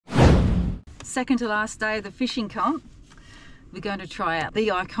second to last day of the fishing comp. We're going to try out the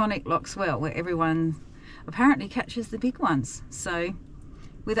iconic Loxwell where everyone apparently catches the big ones. So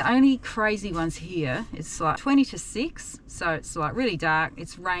we're the only crazy ones here. It's like 20 to 6, so it's like really dark,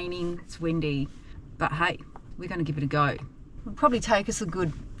 it's raining, it's windy, but hey, we're going to give it a go. It'll probably take us a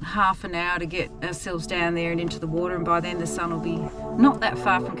good half an hour to get ourselves down there and into the water, and by then the sun will be not that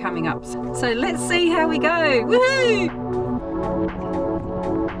far from coming up. So let's see how we go. Woohoo!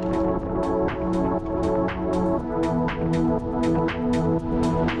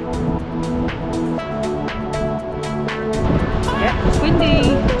 Yep, it's windy.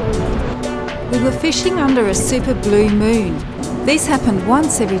 We were fishing under a super blue moon. These happened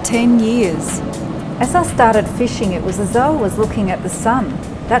once every 10 years. As I started fishing, it was as though I was looking at the sun.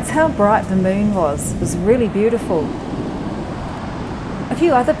 That's how bright the moon was. It was really beautiful. A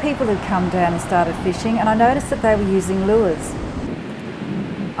few other people had come down and started fishing, and I noticed that they were using lures.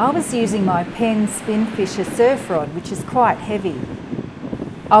 I was using my Penn Spinfisher surf rod, which is quite heavy.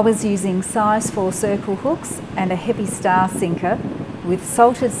 I was using size 4 circle hooks and a heavy star sinker with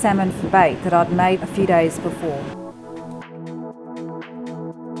salted salmon for bait that I'd made a few days before.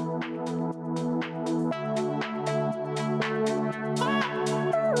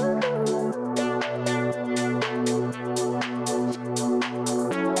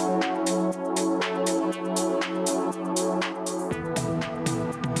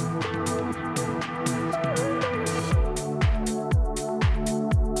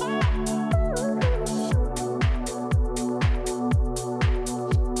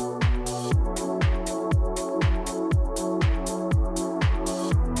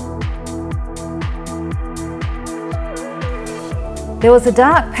 There was a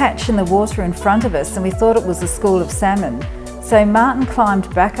dark patch in the water in front of us and we thought it was a school of salmon. So Martin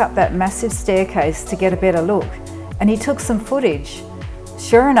climbed back up that massive staircase to get a better look, and he took some footage.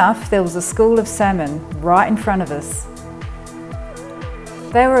 Sure enough, there was a school of salmon right in front of us.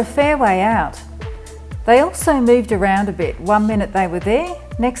 They were a fair way out. They also moved around a bit. One minute they were there,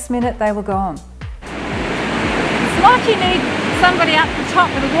 next minute they were gone. It's like you need somebody up the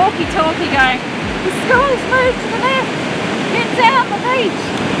top with a walkie-talkie going, "The school's moved to the left. Get down the beach,"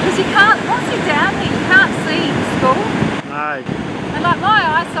 because you can't, once you're down there, you can't see the school. No. And like my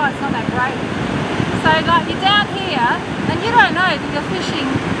eyesight's not that great. So like you're down here and you don't know that you're fishing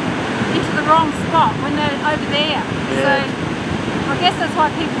into the wrong spot when they're over there. Yeah. So I guess that's why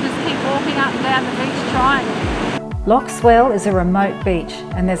people just keep walking up and down the beach trying. Loxwell is a remote beach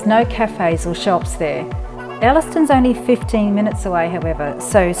and there's no cafes or shops there. Elliston's only 15 minutes away, however,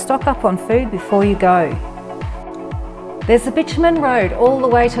 so stock up on food before you go. There's a bitumen road all the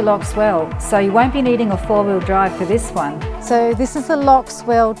way to Loxwell, so you won't be needing a 4-wheel drive for this one. So this is the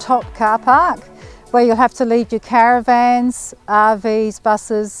Loxwell top car park, where you'll have to leave your caravans, RVs,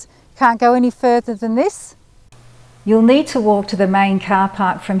 buses. Can't go any further than this. You'll need to walk to the main car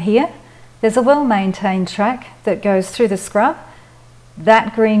park from here. There's a well-maintained track that goes through the scrub.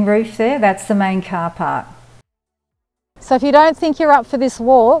 That green roof there, that's the main car park. So if you don't think you're up for this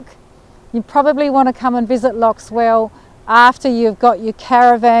walk, you probably want to come and visit Loxwell after you've got your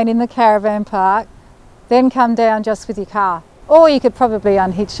caravan in the caravan park, then come down just with your car. Or you could probably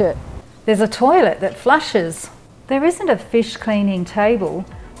unhitch it. There's a toilet that flushes. There isn't a fish cleaning table,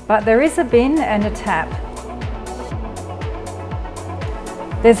 but there is a bin and a tap.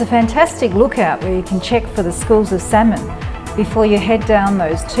 There's a fantastic lookout where you can check for the schools of salmon before you head down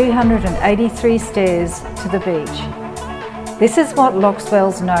those 283 stairs to the beach. This is what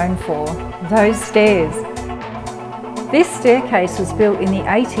Loxwell's known for, those stairs. This staircase was built in the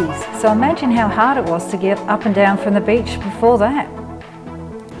 80s, so imagine how hard it was to get up and down from the beach before that.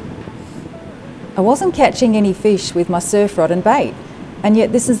 I wasn't catching any fish with my surf rod and bait, and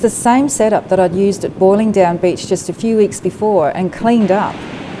yet this is the same setup that I'd used at Boiling Down Beach just a few weeks before and cleaned up.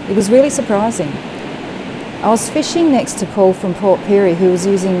 It was really surprising. I was fishing next to Paul from Port Pirie, who was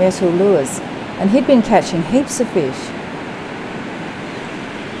using metal lures, and he'd been catching heaps of fish.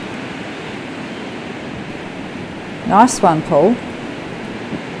 Nice one, Paul.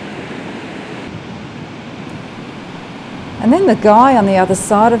 And then the guy on the other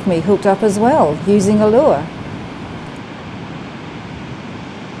side of me hooked up as well, using a lure.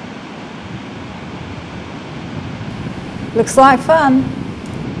 Looks like fun.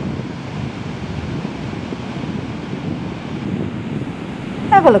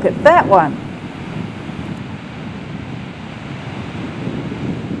 Have a look at that one.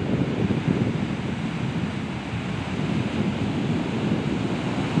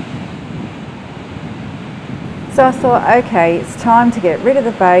 So I thought, okay, it's time to get rid of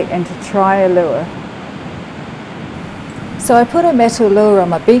the bait and to try a lure. So So I put a metal lure on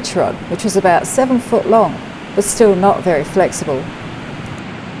my beach rod, which was about 7 foot long, but still not very flexible.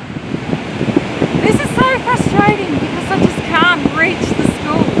 This is so frustrating because I just can't reach the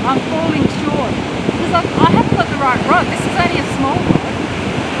school. I'm falling short because I haven't got the right rod. This is only a small rod.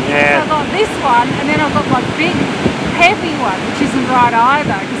 Yeah. So I've got this one, and then I've got my big heavy one, which isn't right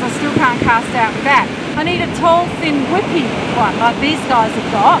either because I still can't cast out with that. I need a tall, thin, whippy one like these guys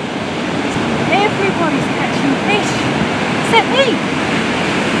have got. Everybody's catching fish except me.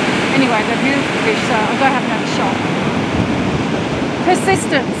 Anyway, they're beautiful fish, so I've got to have another shot.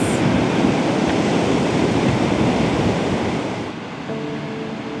 Persistence.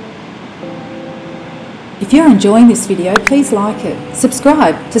 If you're enjoying this video, please like it.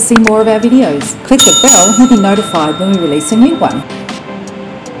 Subscribe to see more of our videos. Click the bell and you'll be notified when we release a new one.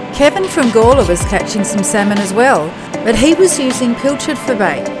 Kevin from Gawler was catching some salmon as well, but he was using pilchard for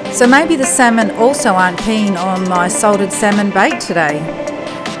bait. So maybe the salmon also aren't keen on my salted salmon bait today.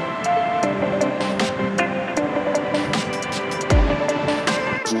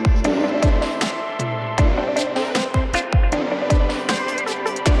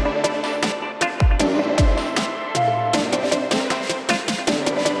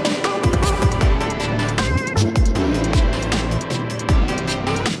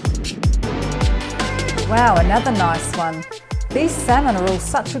 Wow, another nice one. These salmon are all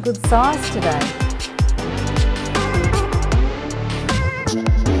such a good size today.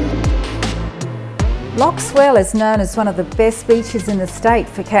 Loch Swell is known as one of the best beaches in the state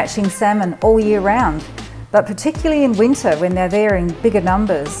for catching salmon all year round, but particularly in winter when they're there in bigger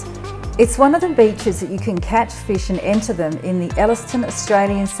numbers. It's one of the beaches that you can catch fish and enter them in the Elliston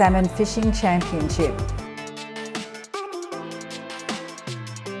Australian Salmon Fishing Championship.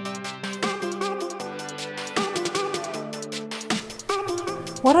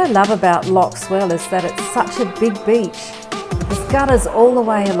 What I love about Loch Swell is that it's such a big beach. There's gutters all the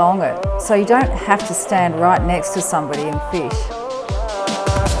way along it, so you don't have to stand right next to somebody and fish.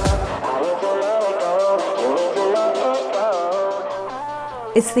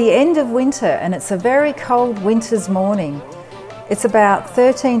 It's the end of winter and it's a very cold winter's morning. It's about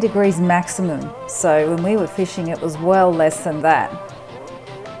 13 degrees maximum, so when we were fishing it was well less than that.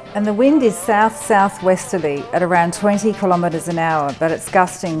 And the wind is south-southwesterly at around 20 kilometres an hour, but it's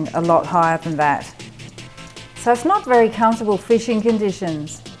gusting a lot higher than that. So it's not very comfortable fishing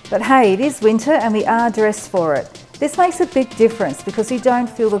conditions. But hey, it is winter and we are dressed for it. This makes a big difference because you don't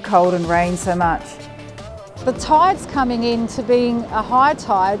feel the cold and rain so much. The tide's coming in to being a high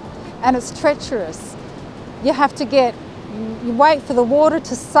tide and it's treacherous. You have to you wait for the water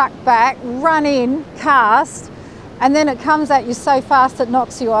to suck back, run in, cast, and then it comes at you so fast it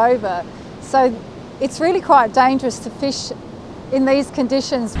knocks you over. So it's really quite dangerous to fish in these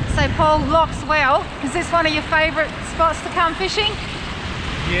conditions. So Paul, Loch Swell, is this one of your favourite spots to come fishing?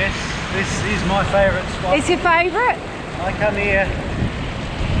 Yes, this is my favourite spot. It's your favourite? I come here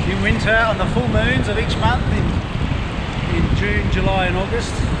in winter on the full moons of each month in June, July and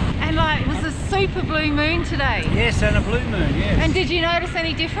August. And like, it was a super blue moon today. Yes, and a blue moon, yes. And did you notice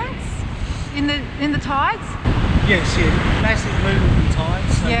any difference in the tides? Yes, yeah, massive movement in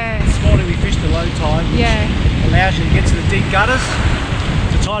tides. So Yeah. This morning we fished the low tide, which allows you to get to the deep gutters.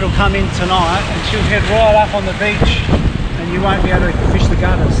 The tide will come in tonight and she'll head right up on the beach and you won't be able to fish the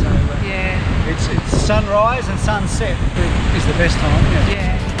gutters. So it's sunrise and sunset is the best time.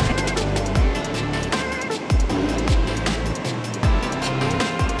 Yeah.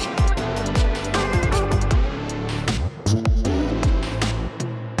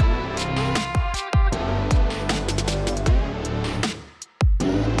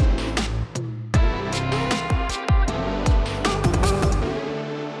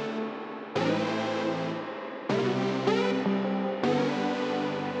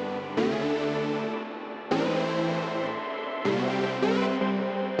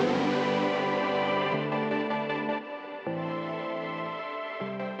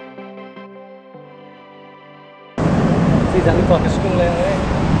 Does that look like a school out there?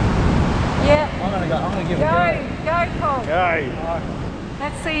 Yeah. I'm gonna give it a go. Go, Paul. Go.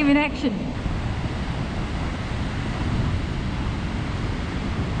 Let's see him in action.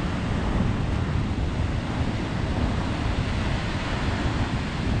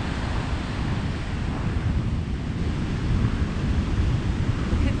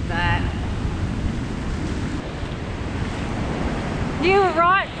 Look at that. You were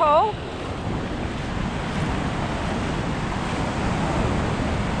right, Paul.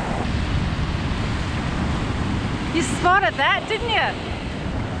 You spotted that, didn't you?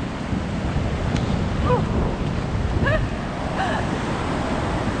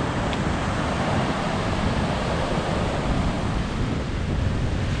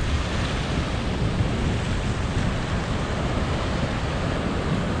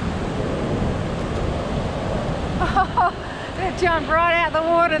 jump right out the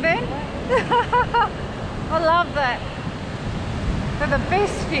water then. I love that. They're the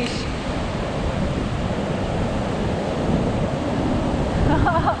best fish.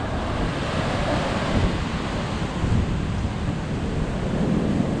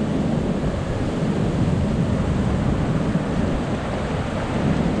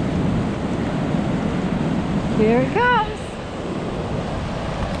 Here it comes.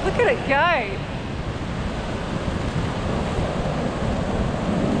 Look at it go.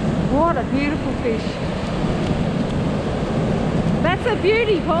 What a beautiful fish. That's a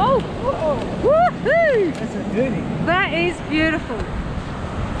beauty, Paul. Woohoo! That's a beauty. That is beautiful.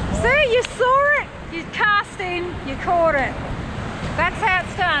 See, you saw it, you cast in, you caught it. That's how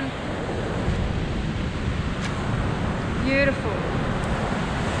it's done. Beautiful.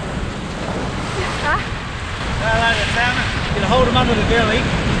 Hello, the salmon. You can hold them under the belly.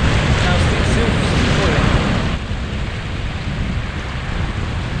 They'll stick still for you.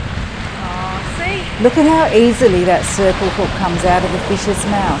 Oh, see? Look at how easily that circle hook comes out of the fish's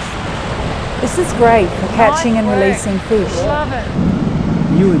mouth. This is great for catching and releasing fish. Love it.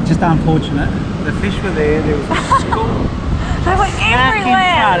 You were just unfortunate. The fish were there. There was a school. They were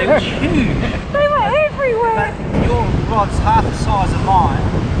everywhere. It was huge. They were everywhere. But your rod's half the size of mine.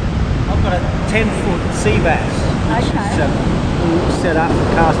 I've got a 10-foot sea bass, which is all set up for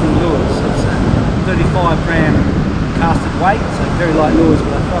casting lures. It's a 35 gram casted weight, so very light lures,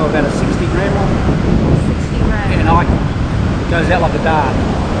 but I throw about a 60 gram on. 60 grams. And it goes out like a dart.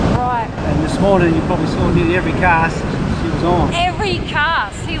 Right. And this morning you probably saw nearly every cast she was on. Every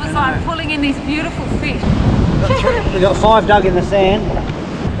cast, he was like pulling in these beautiful fish. We got 5 dug in the sand.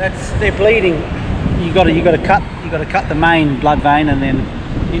 They're bleeding. You got to cut the main blood vein and then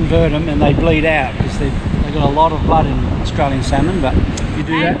invert them, and they bleed out because they've got a lot of blood in Australian salmon. But if you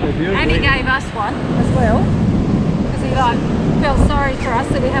do that, they're beautiful. And he gave us one as well because he felt sorry for us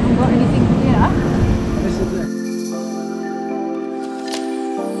that we haven't got anything for dinner. This is it.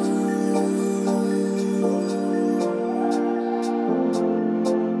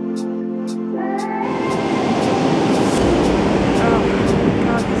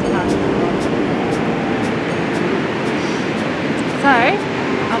 So,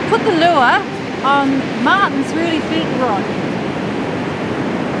 I'll put the lure on Martin's really big rod.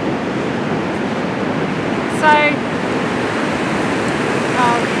 So,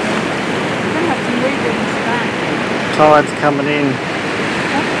 I'm going to have to move it into that. Tide's coming in.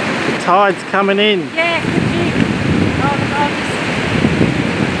 Huh? The tide's coming in. Yeah, the jig.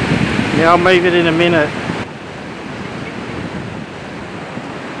 Yeah, I'll move it in a minute.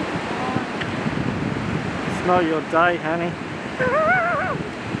 It's not your day, honey.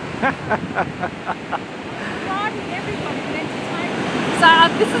 So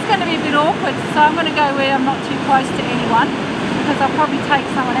this is going to be a bit awkward, so I'm going to go where I'm not too close to anyone because I'll probably take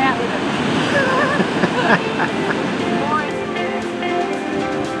someone out with it.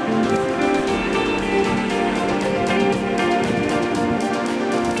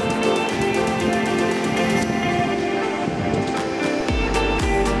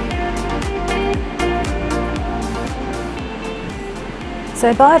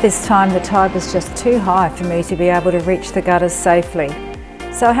 So by this time the tide was just too high for me to be able to reach the gutters safely,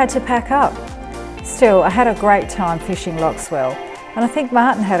 so I had to pack up. Still, I had a great time fishing Loxwell, and I think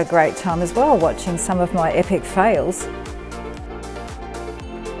Martin had a great time as well watching some of my epic fails.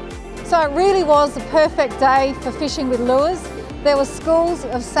 So it really was the perfect day for fishing with lures. There were schools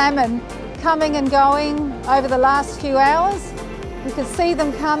of salmon coming and going over the last few hours. You could see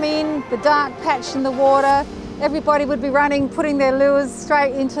them come in, the dark patch in the water. Everybody would be running, putting their lures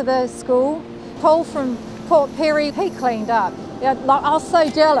straight into the school. Paul from Port Pirie, he cleaned up. Yeah, like, I was so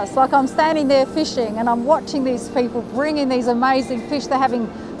jealous, like I'm standing there fishing and I'm watching these people bring in these amazing fish. They're having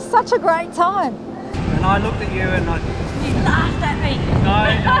such a great time. And I looked at you and You laughed at me. No,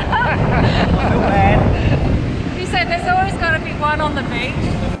 I feel bad. He said there's always got to be one on the beach.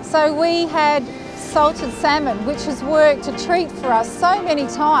 So we had salted salmon, which has worked a treat for us so many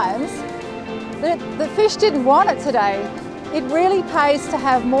times. The fish didn't want it today. It really pays to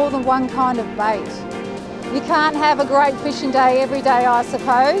have more than one kind of bait. You can't have a great fishing day every day, I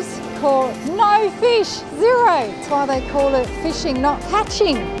suppose. Call no fish, zero. That's why they call it fishing, not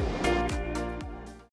catching.